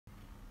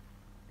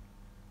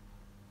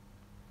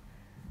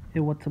Hey,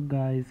 what's up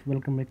guys,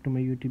 welcome back to my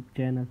YouTube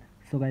channel.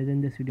 So guys,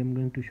 in this video I'm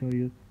going to show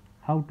you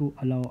how to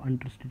allow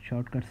untrusted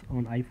shortcuts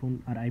on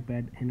iPhone or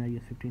iPad in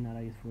iOS 15 or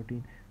iOS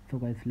 14. So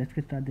guys, let's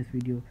get started this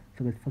video.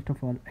 So guys, first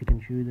of all I can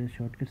show you the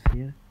shortcuts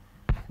here.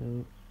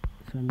 So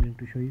I'm going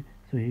to show you.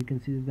 So here you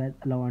can see this guys,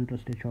 allow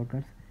untrusted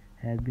shortcuts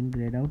has been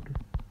grayed out,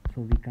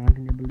 so we can't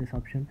enable this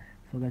option.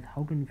 So guys,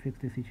 how can we fix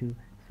this issue?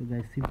 So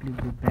guys, simply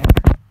go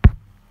back.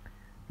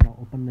 Now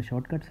open the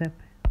shortcuts app.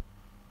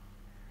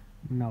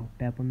 Now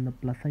tap on the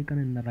plus icon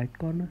in the right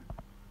corner.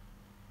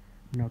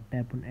 Now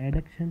tap on add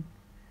action,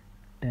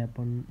 tap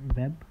on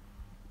web,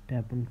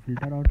 tap on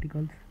filter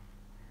articles.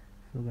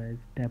 So guys,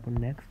 tap on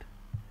next,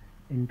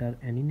 enter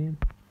any name,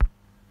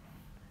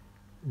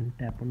 and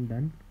tap on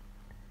done,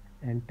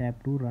 and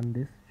tap to run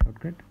this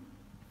shortcut.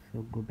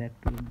 So go back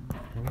to the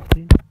home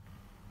screen,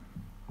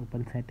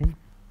 open settings,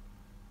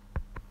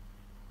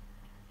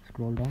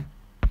 scroll down.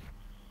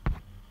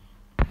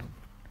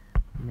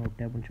 Now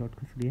tap on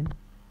shortcuts again.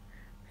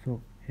 So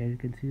here you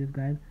can see this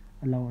guys,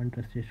 allow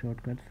untrusted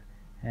shortcuts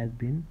has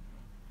been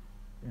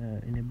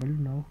enabled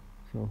now.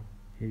 So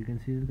here you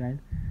can see this guys,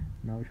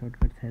 now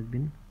shortcuts has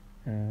been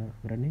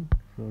running.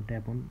 So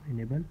tap on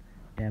enable,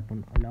 tap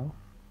on allow.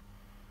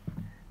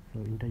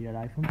 So enter your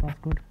iPhone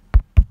passcode.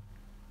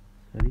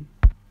 Sorry.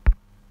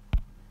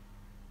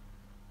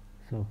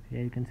 So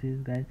here you can see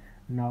this guys,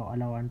 now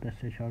allow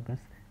untrusted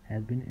shortcuts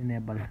has been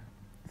enabled.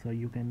 So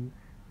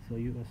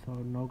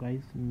now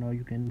guys, now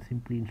you can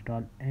simply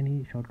install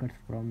any shortcuts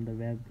from the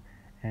web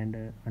and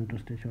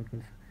untrusted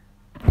shortcuts.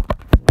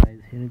 So guys,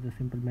 here is the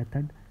simple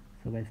method.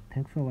 So guys,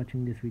 thanks for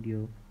watching this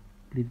video.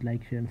 Please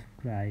like, share and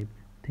subscribe.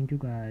 Thank you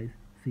guys,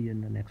 see you in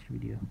the next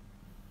video.